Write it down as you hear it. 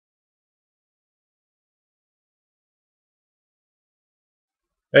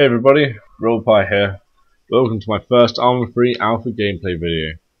Hey everybody, Rollpie here. Welcome to my first Arma 3 Alpha gameplay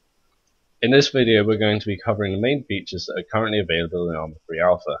video. In this video we're going to be covering the main features that are currently available in Arma 3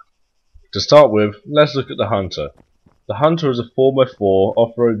 Alpha. To start with, let's look at the Hunter. The Hunter is a 4x4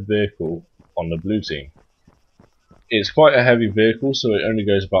 off-road vehicle on the blue team. It's quite a heavy vehicle, so it only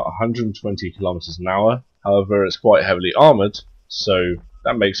goes about 120 km an hour. However, it's quite heavily armoured, so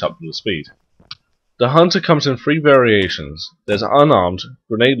that makes up for the speed. The Hunter comes in three variations. There's an unarmed,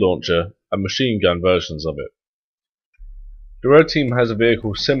 grenade launcher, and machine gun versions of it. The red team has a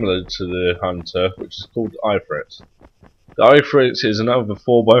vehicle similar to the Hunter, which is called the Ifrit. The Ifrit is another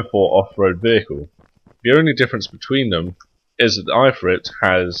 4x4 off-road vehicle. The only difference between them is that the Ifrit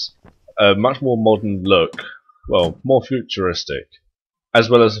has a much more modern look, well, more futuristic, as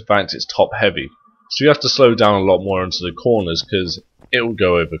well as the fact it's top heavy, so you have to slow down a lot more into the corners because it will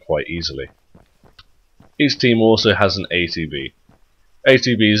go over quite easily. Each team also has an ATV.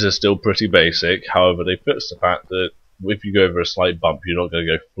 ATVs are still pretty basic, however they fix the fact that if you go over a slight bump you're not going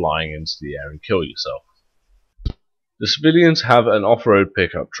to go flying into the air and kill yourself. The civilians have an off-road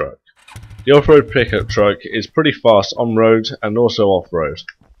pickup truck. The off-road pickup truck is pretty fast on-road and also off-road.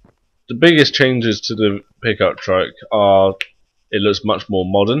 The biggest changes to the pickup truck are it looks much more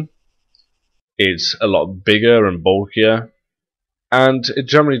modern, it's a lot bigger and bulkier, and it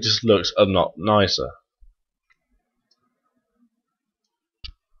generally just looks a lot nicer.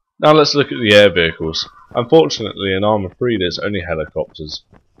 Now let's look at the air vehicles. Unfortunately in Arma 3 there's only helicopters,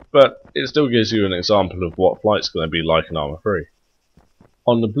 but it still gives you an example of what flight's going to be like in Arma 3.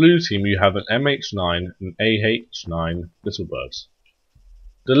 On the blue team you have an MH9 and AH9 Littlebirds.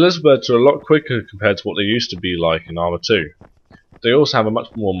 The Littlebirds are a lot quicker compared to what they used to be like in Arma 2. They also have a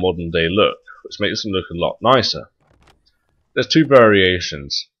much more modern day look, which makes them look a lot nicer. There's two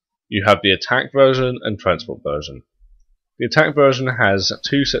variations. You have the attack version and transport version. The attack version has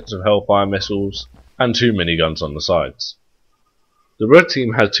two sets of Hellfire missiles and two miniguns on the sides. The red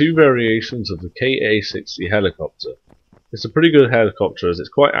team has two variations of the KA-60 helicopter. It's a pretty good helicopter as it's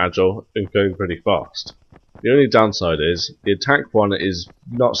quite agile and going pretty fast. The only downside is, the attack one is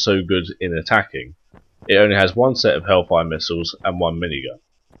not so good in attacking. It only has one set of Hellfire missiles and one minigun,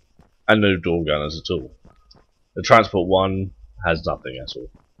 and no door gunners at all. The transport one has nothing at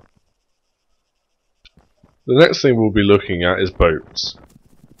all. The next thing we'll be looking at is boats.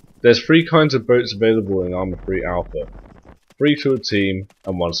 There's three kinds of boats available in Arma 3 Alpha, 3 to a team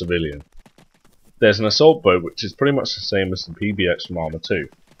and 1 civilian. There's an assault boat which is pretty much the same as the PBX from Arma 2.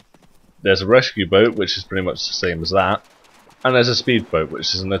 There's a rescue boat which is pretty much the same as that, and there's a speedboat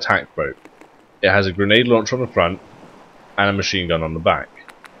which is an attack boat. It has a grenade launcher on the front and a machine gun on the back.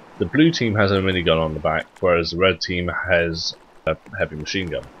 The blue team has a minigun on the back, whereas the red team has a heavy machine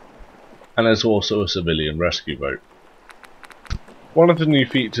gun. And there's also a civilian rescue boat. One of the new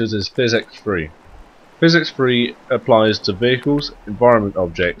features is PhysX 3. PhysX 3 applies to vehicles, environment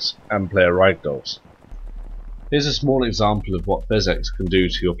objects, and player ragdolls. Here's a small example of what PhysX can do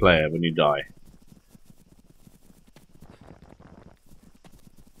to your player when you die.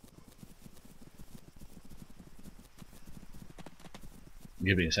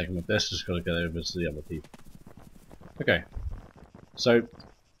 Give me a second with this, just got to get over to the other people. Okay, so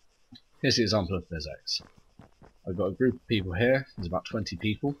here's the example of PhysX. I've got a group of people here, there's about 20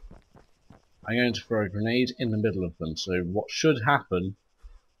 people. I'm going to throw a grenade in the middle of them, so what should happen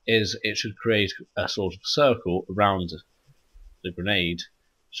is it should create a sort of circle around the grenade,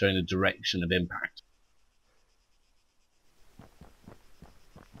 showing the direction of impact.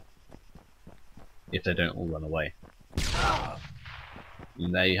 If they don't all run away.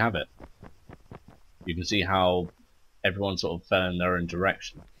 And there you have it. You can see how everyone sort of fell in their own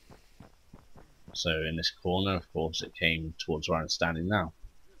direction. So in this corner, of course, it came towards where I'm standing now.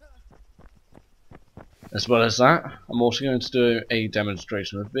 As well as that, I'm also going to do a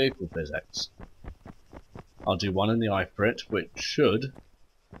demonstration of vehicle physics. I'll do one in the Ifrit, which should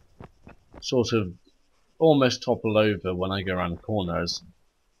sort of almost topple over when I go around the corners,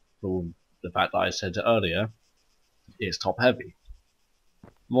 for the fact that I said earlier, it's top heavy.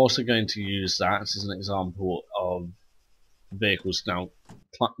 I'm also going to use that as an example of vehicles now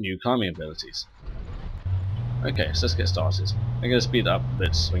new climbing abilities. Okay, so let's get started. I'm going to speed up a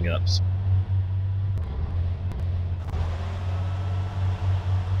bit to swing it up.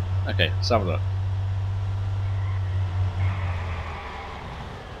 Okay, let's have a look.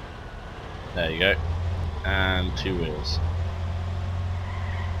 There you go. And 2 wheels.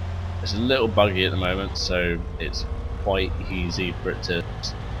 It's a little buggy at the moment, so it's quite easy for it to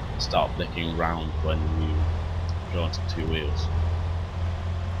start flicking around when you go onto 2 wheels.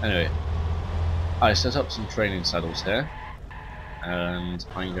 Anyway, I set up some training saddles here. and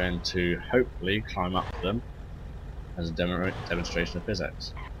I'm going to hopefully climb up them as a demonstration of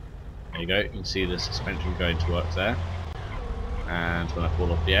PhysX. There you go, you can see the suspension going to work there, and when I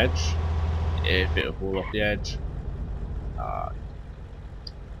fall off the edge, if it will fall off the edge,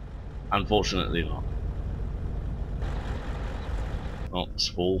 unfortunately not. Oh,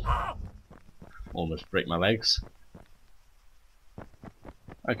 fall. Almost break my legs.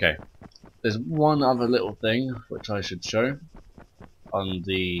 Okay, there's one other little thing which I should show on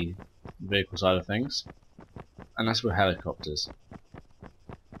the vehicle side of things, and that's with helicopters.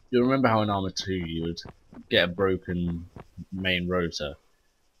 You'll remember how in Arma 2 you would get a broken main rotor,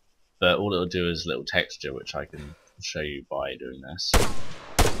 but all it'll do is a little texture, which I can show you by doing this.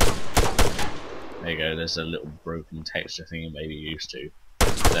 There you go, there's a little broken texture thing you may be used to.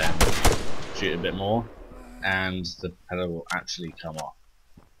 Then shoot a bit more, and the propeller will actually come off.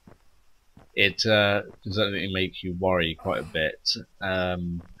 It can certainly make you worry quite a bit.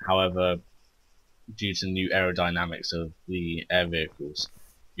 However, due to new aerodynamics of the air vehicles,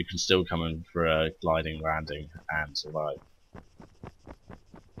 you can still come in for a gliding landing and survive.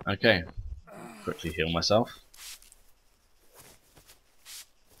 Okay, quickly heal myself.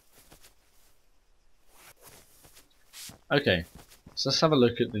 Okay, so let's have a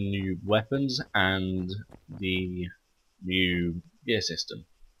look at the new weapons and the new gear system.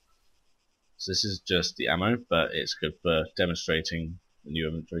 So this is just the ammo, but it's good for demonstrating the new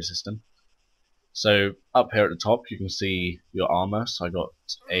inventory system. So up here at the top you can see your armor. So I got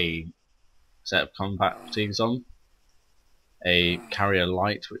a set of combat fatigues on, a carrier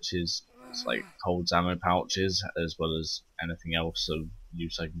light, which is like holds ammo pouches as well as anything else of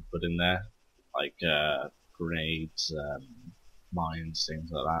use I can put in there, like grenades, mines, things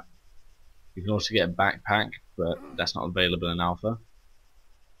like that. You can also get a backpack, but that's not available in alpha.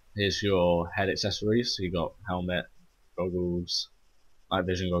 Here's your head accessories. So you got helmet, goggles, night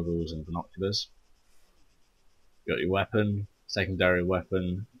vision goggles, and binoculars. You got your weapon, secondary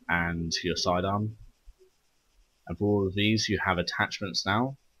weapon, and your sidearm. And for all of these, you have attachments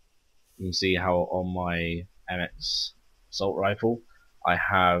now. You can see how on my MX assault rifle, I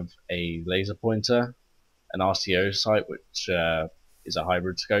have a laser pointer, an RCO sight, which is a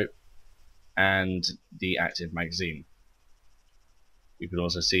hybrid scope, and the active magazine. You can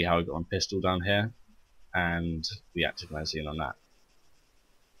also see how I got my pistol down here, and the active magazine on that.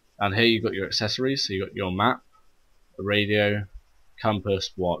 Down here you've got your accessories, so you've got your map, a radio,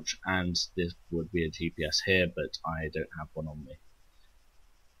 compass, watch, and this would be a GPS here, but I don't have one on me.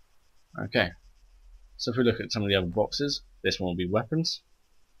 Okay, so if we look at some of the other boxes, this one will be weapons.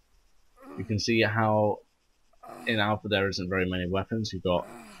 You can see how in alpha there isn't very many weapons. You've got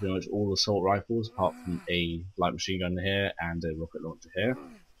pretty much all assault rifles apart from a light machine gun here and a rocket launcher here.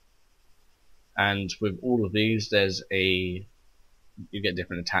 And with all of these you get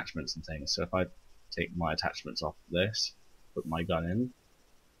different attachments and things. So if I take my attachments off this, put my gun in,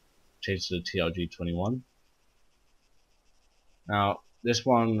 change to the TRG-21. Now this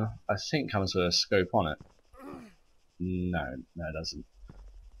one I think comes with a scope on it. No it doesn't.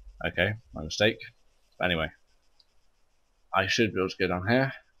 Okay, my mistake. But anyway, I should be able to go down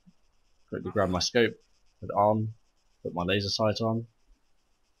here, quickly grab my scope, put it on, put my laser sight on,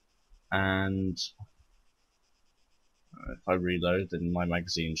 and if I reload, then my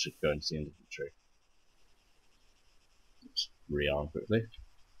magazine should go into the inventory. Just rearm quickly.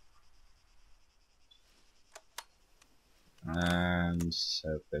 And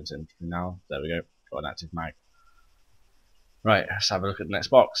so it goes into inventory now. There we go, got an active mag. Right, let's have a look at the next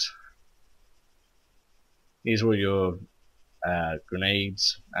box. These are all your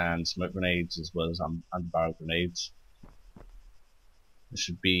grenades and smoke grenades as well as underbarrel grenades. There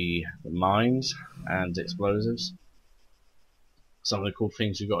should be the mines and explosives. Some of the cool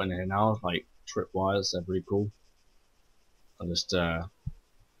things you've got in here now, like tripwires, they're pretty cool. I'll just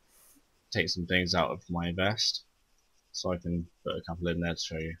take some things out of my vest so I can put a couple in there to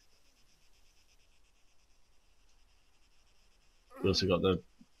show you. We also got the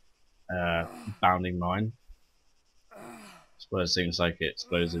bounding mine, as well as things like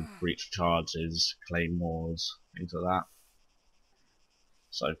explosive breach charges, claymores, things like that.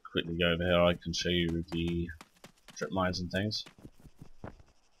 So I'll quickly go over here, I can show you the trip mines and things.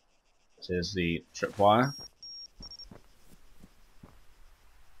 So here's the tripwire,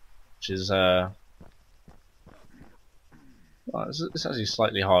 which is well, it's actually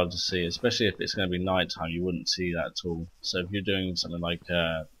slightly hard to see, especially if it's going to be night time. You wouldn't see that at all. So if you're doing something like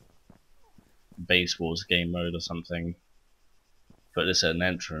Base Wars game mode or something, put this at an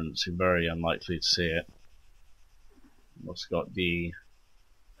entrance, you're very unlikely to see it. We've also got the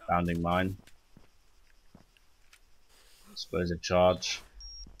bounding mine. explosive charge,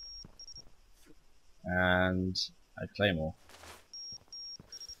 and a claymore.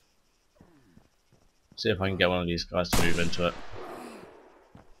 See if I can get one of these guys to move into it.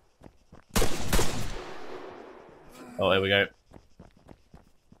 Oh, there we go.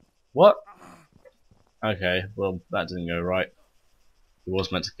 What? Okay, well that didn't go right. It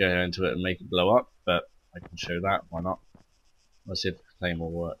was meant to go into it and make it blow up, but I can show that, why not? Let's see if the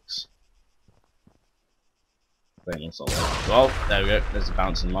claymore works. Claymore's not working. Well, there we go, there's a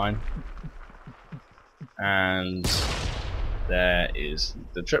bouncing mine. And there is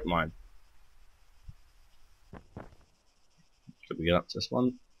the trip mine. Should we get up to this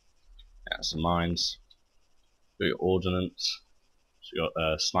one? Yeah, some mines. We got ordnance. So we got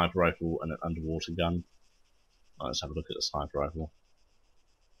a sniper rifle and an underwater gun. Let's have a look at the sniper rifle.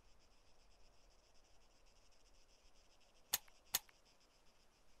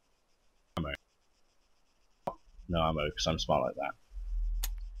 Ammo. No ammo, because I'm smart like that.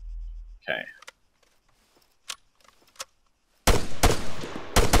 Okay.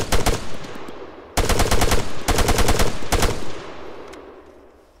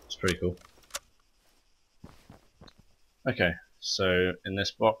 It's pretty cool. Okay, so in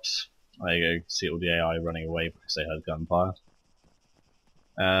this box, there you go, see all the AI running away because they heard gunfire.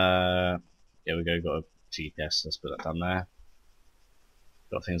 Here we go, got a GPS, let's put that down there.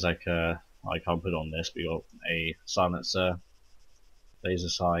 Got things like, I can't put on this, but you got a silencer, laser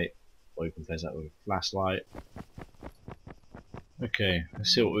sight, or you can place that with a flashlight. Okay,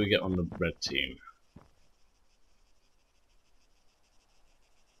 let's see what we get on the red team.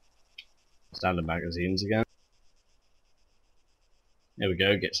 Standard magazines again. There we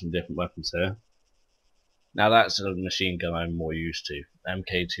go, get some different weapons here. Now that's a machine gun I'm more used to,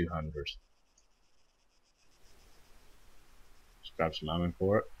 MK200. Just grab some ammo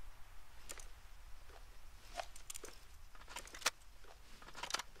for it.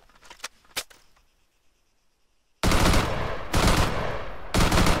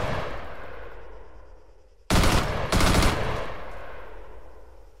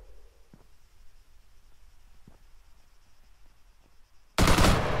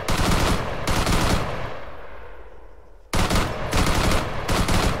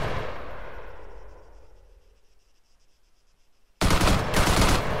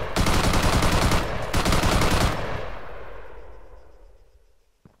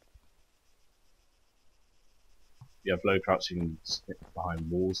 You have low traps you can stick behind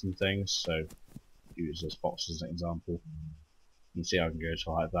walls and things, so use this box as an example. You can see I can go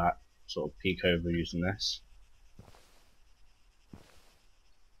to like that, sort of peek over using this.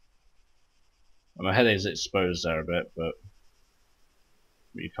 And my head is exposed there a bit, but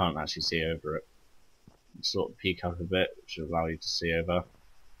you can't actually see over it. You sort of peek up a bit, which will allow you to see over.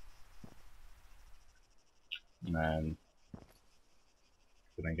 And then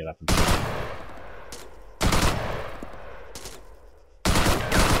you can get up and shoot.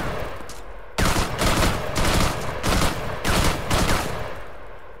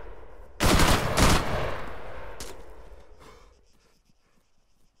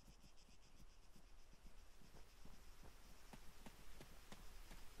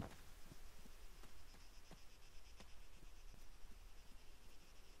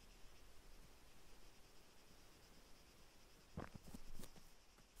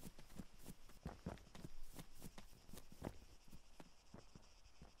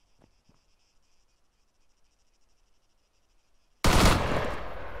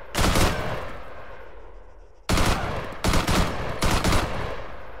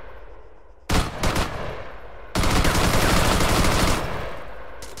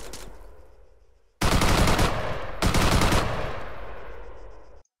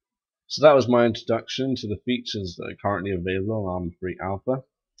 So that was my introduction to the features that are currently available on Arma 3 Alpha.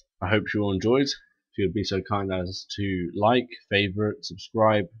 I hope you all enjoyed. If you would be so kind as to like, favourite,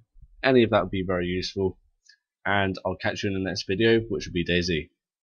 subscribe, any of that would be very useful. And I'll catch you in the next video, which will be DayZ.